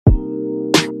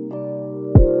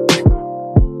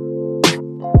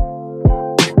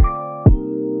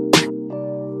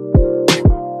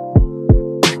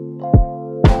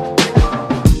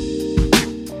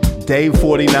Day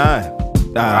 49.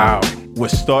 Wow. We're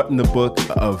starting the book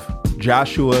of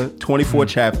Joshua, 24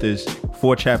 chapters,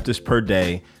 4 chapters per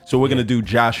day. So we're going to do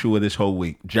Joshua this whole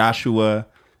week. Joshua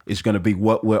is going to be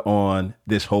what we're on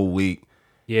this whole week.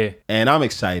 Yeah. And I'm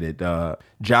excited.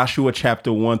 Joshua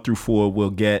chapter 1 through 4 we'll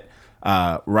get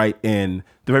right in.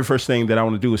 The very first thing that I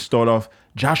want to do is start off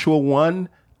Joshua 1.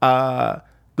 The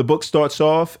book starts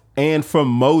off, and from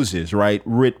Moses, right?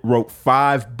 Wrote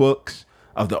 5 books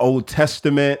of the Old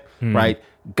Testament, right?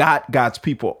 Got God's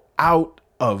people out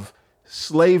of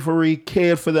slavery,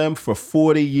 cared for them for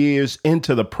 40 years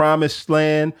into the promised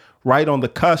land, right on the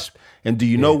cusp. And do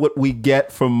you know what we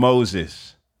get from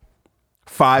Moses?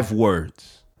 5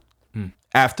 words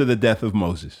after the death of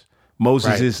Moses.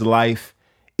 Moses' life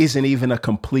isn't even a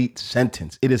complete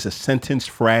sentence. It is a sentence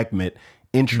fragment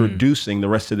introducing the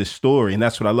rest of this story. And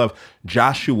that's what I love.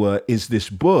 Joshua is this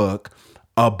book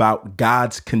about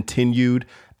God's continued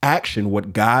action,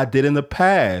 what God did in the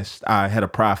past. I had a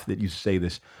prophet that used to say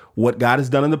this. What God has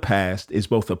done in the past is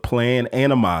both a plan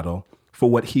and a model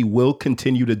for what he will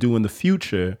continue to do in the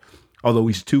future, although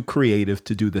he's too creative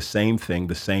to do the same thing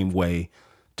the same way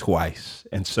twice.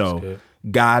 And so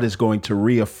God is going to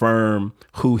reaffirm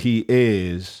who he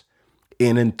is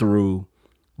in and through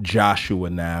Joshua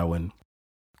now. And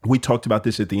we talked about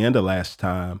this at the end of last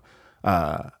time.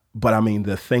 But I mean,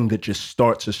 the thing that just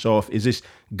starts us off is this: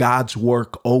 God's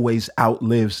work always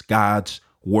outlives God's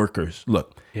workers.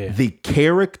 Look, the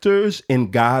characters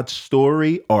in God's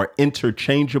story are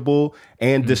interchangeable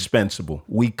and dispensable.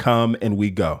 We come and we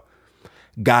go.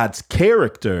 God's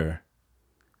character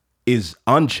is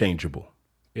unchangeable.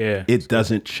 Yeah. It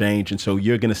doesn't change. And so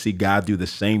you're going to see God do the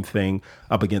same thing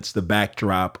up against the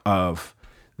backdrop of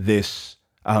this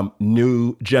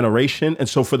new generation. And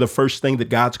so for the first thing that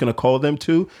God's going to call them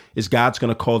to is God's going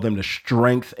to call them to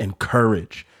strength and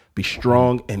courage. Be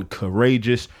strong and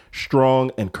courageous,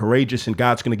 and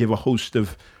God's going to give a host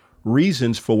of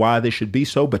reasons for why they should be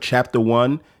so. But chapter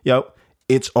 1,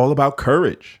 it's all about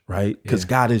courage, right? Because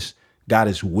God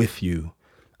is with you.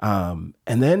 And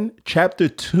then chapter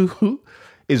 2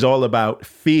 is all about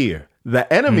fear.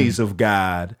 The enemies of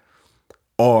God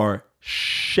are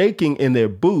shaking in their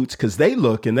boots because they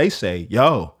look and they say,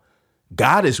 yo,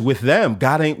 God is with them.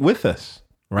 God ain't with us.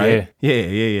 Right?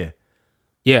 Yeah.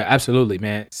 Yeah, absolutely,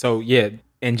 man. So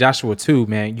in Joshua 2,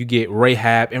 man, you get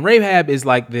Rahab. And Rahab is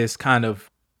like this kind of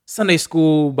Sunday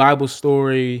school Bible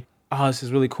story. Oh, this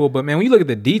is really cool. But man, when you look at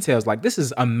the details, like, this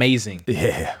is amazing.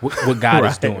 Yeah. What God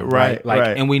is doing, right? Like,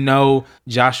 right. And we know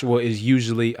Joshua is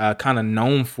usually kind of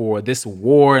known for this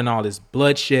war and all this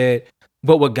bloodshed.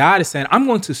 But what God is saying, I'm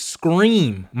going to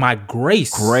scream my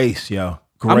grace. Grace, yo.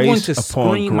 Grace I'm going to upon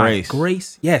scream grace. my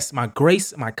grace. Yes, my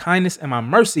grace, my kindness, and my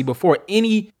mercy before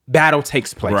any battle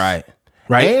takes place. Right.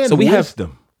 And so we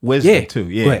wisdom. Wisdom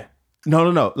too. Yeah.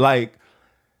 No. Like,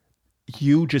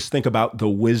 you just think about the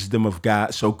wisdom of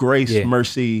God. So grace,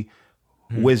 mercy,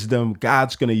 wisdom.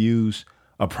 God's going to use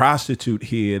a prostitute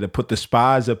here to put the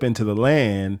spies up into the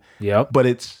land. Yep. But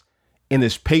it's in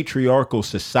this patriarchal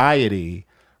society.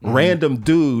 Random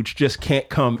dudes just can't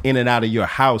come in and out of your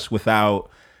house without,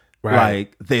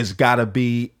 like, there's got to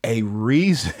be a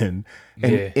reason.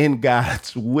 And in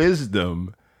God's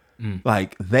wisdom,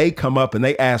 like, they come up and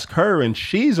they ask her, and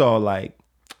she's all like,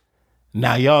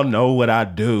 now y'all know what I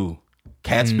do.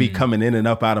 Cats be coming in and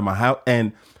up out of my house.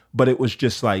 But it was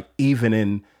just like, even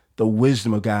in the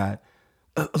wisdom of God,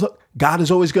 look, God is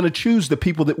always going to choose the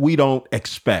people that we don't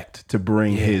expect to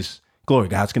bring his glory.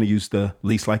 God's going to use the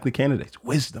least likely candidates.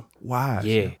 Wisdom, wise.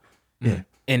 Yeah.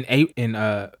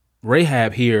 And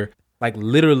Rahab here, like,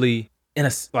 literally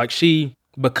she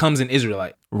becomes an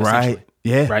Israelite. Right.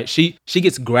 Yeah. Right. She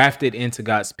gets grafted into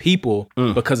God's people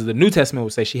because of the New Testament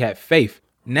would say she had faith.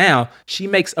 Now she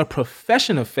makes a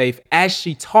profession of faith as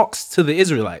she talks to the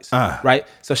Israelites. Right.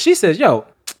 So she says, yo,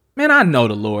 man, I know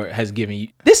the Lord has given you,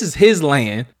 this is his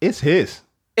land. It's his.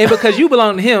 And because you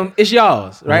belong to him, it's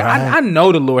y'all's, right? I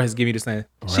know the Lord has given you this land.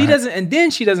 Right. She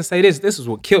doesn't say this. This is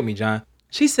what killed me, John.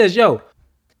 She says, yo,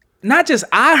 not just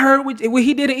I heard what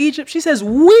he did in Egypt. She says,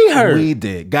 we heard. We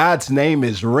did. God's name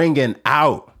is ringing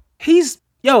out. His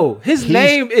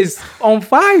name is on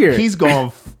fire. He's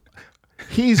gone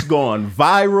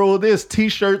viral. There's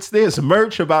t-shirts, there's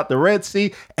merch about the Red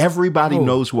Sea. Everybody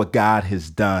knows what God has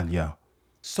done, yo.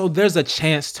 So there's a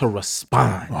chance to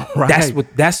respond. Right.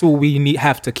 That's what we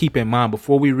have to keep in mind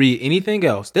before we read anything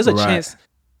else. There's a chance.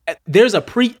 There's a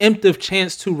preemptive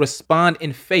chance to respond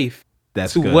in faith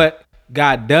to what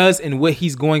God does and what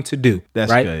he's going to do.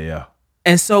 That's right? good, yeah.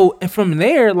 And from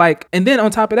there, like, and then on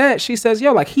top of that, she says,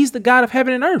 yo, like, he's the God of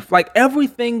heaven and earth. Like,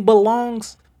 everything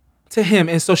belongs to him.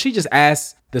 And so she just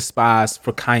asks the spies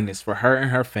for kindness for her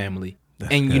and her family.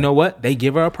 You know what? They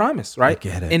give her a promise, right? I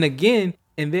get it. And again,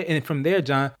 and from there,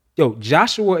 John,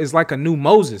 Joshua is like a new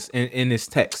Moses in this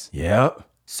text. Yep.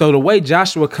 So the way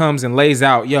Joshua comes and lays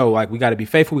out, like we got to be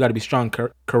faithful, we got to be strong,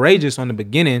 courageous on the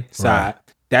beginning side. Right.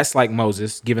 That's like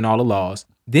Moses giving all the laws.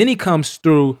 Then he comes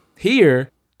through here,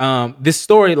 this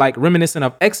story like reminiscent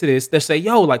of Exodus. They say,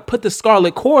 like put the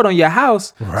scarlet cord on your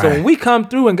house. Right. So when we come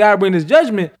through and God bring this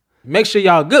judgment, make sure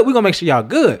y'all good. We're gonna make sure y'all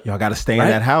good. Y'all got to stay in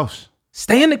that house.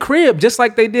 Stay in the crib, just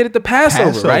like they did at the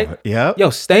Passover. Right?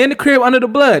 Yep. Stay in the crib under the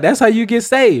blood. That's how you get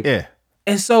saved. Yeah.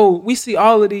 And so we see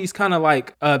all of these kind of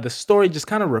like the story just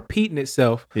kind of repeating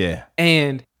itself. Yeah.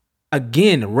 And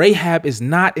again, Rahab is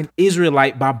not an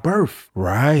Israelite by birth.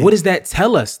 Right. What does that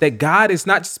tell us? That God is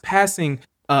not just passing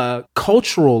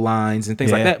cultural lines and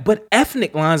things like that, but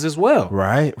ethnic lines as well.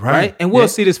 Right. And we'll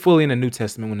see this fully in the New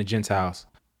Testament when the Gentiles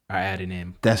are added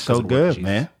in. That's so good,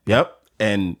 man. Yep.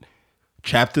 And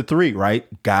chapter 3, right?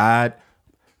 God,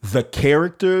 the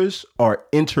characters are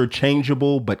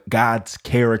interchangeable, but God's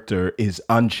character is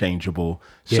unchangeable.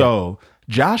 Yeah. So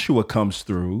Joshua comes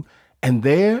through and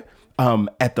they're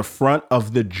at the front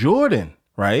of the Jordan,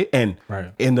 right? And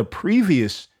in the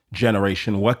previous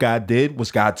generation, what God did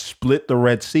was God split the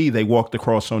Red Sea. They walked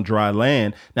across on dry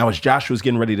land. Now, as Joshua's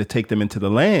getting ready to take them into the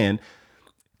land,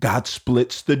 God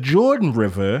splits the Jordan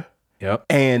River. Yep.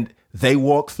 And they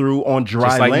walk through on dry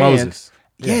just like land. Moses.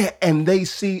 Yeah, and they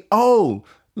see,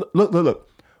 look.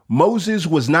 Moses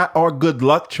was not our good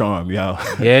luck charm, yo.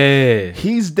 Yeah.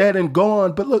 He's dead and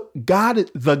gone. But look,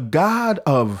 the God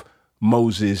of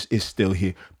Moses is still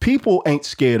here. People ain't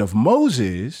scared of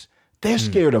Moses. They're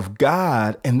scared of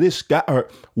God. And this God,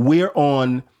 we're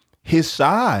on his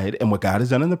side. And what God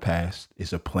has done in the past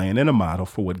is a plan and a model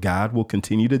for what God will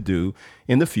continue to do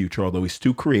in the future, although he's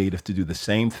too creative to do the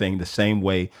same thing the same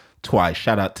way twice.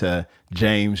 Shout out to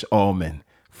James Allman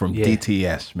from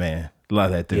DTS, man.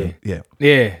 Love that dude. Yeah.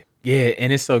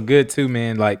 And it's so good too,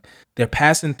 man. Like they're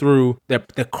passing through, they're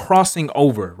crossing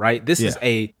over, right? This is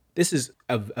a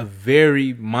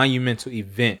very monumental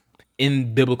event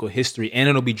in biblical history, and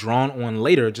it'll be drawn on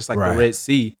later, just like the Red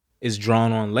Sea is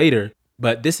drawn on later.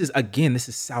 But this is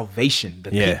salvation. The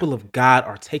people of God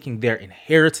are taking their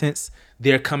inheritance.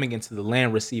 They're coming into the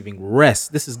land, receiving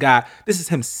rest. This is God. This is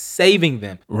him saving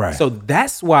them. Right. So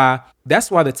that's why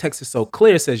the text is so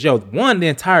clear. It says, the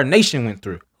entire nation went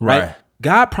through. Right.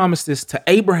 God promised this to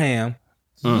Abraham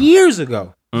years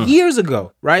ago.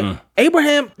 Right?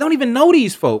 Abraham don't even know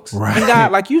these folks. Right. And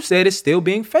God, like you said, is still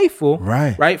being faithful.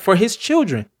 Right. For his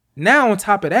children. Now, on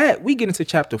top of that, we get into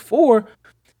chapter 4.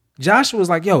 Joshua was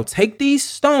like, take these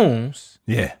stones.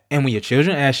 Yeah. And when your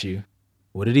children ask you,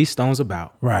 what are these stones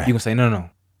about? Right. You can say, no.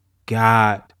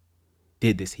 God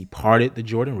did this. He parted the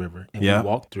Jordan River and we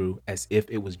walked through as if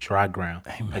it was dry ground.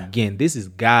 Amen. Again, this is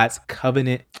God's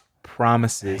covenant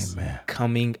promises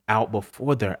coming out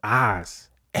before their eyes.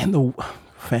 And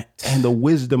the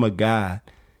wisdom of God.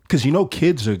 Because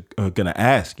kids are gonna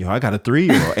ask, I got a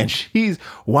 3-year-old, and she's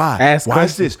why is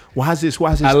this? Why is this?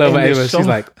 I love her. She's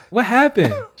like, what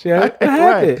happened? What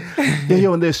happened?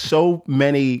 And there's so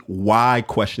many why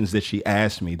questions that she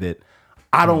asked me that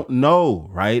I don't know,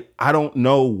 right? I don't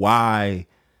know why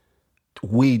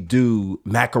we do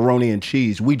macaroni and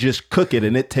cheese. We just cook it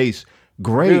and it tastes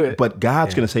great. But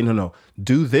God's gonna say, no,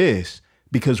 do this,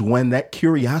 because when that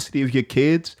curiosity of your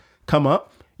kids come up,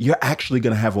 you're actually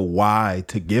going to have a why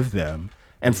to give them.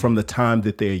 And from the time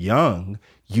that they're young,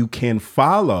 you can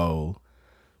follow,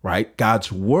 right,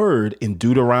 God's word in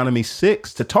Deuteronomy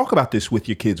 6 to talk about this with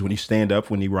your kids when you stand up,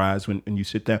 when you rise, when you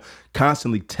sit down,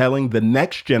 constantly telling the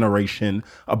next generation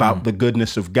about the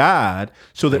goodness of God,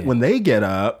 so that when they get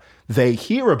up, they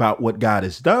hear about what God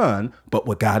has done, but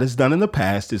what God has done in the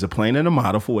past is a plan and a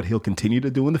model for what he'll continue to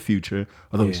do in the future,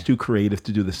 although he's too creative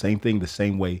to do the same thing the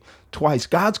same way twice.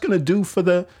 God's going to do for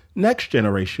the next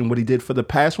generation what he did for the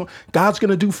past one. God's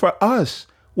going to do for us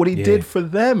what he did for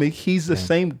them. He's the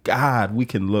same God. We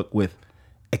can look with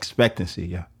expectancy.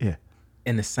 Yeah.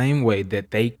 In the same way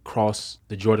that they cross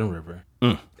the Jordan River,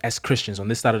 as Christians on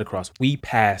this side of the cross,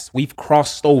 we've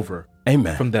crossed over.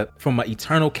 Amen. From an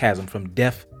eternal chasm, from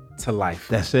death to life.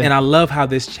 That's it. And I love how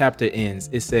this chapter ends.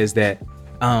 It says that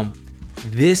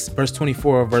this verse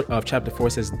 24 of chapter 4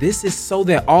 says, this is so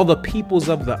that all the peoples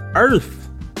of the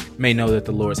earth may know that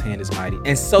the Lord's hand is mighty,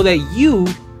 and so that you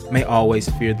may always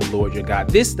fear the Lord your God.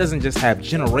 This doesn't just have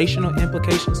generational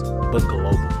implications, but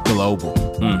global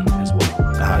as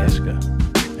well. That's good.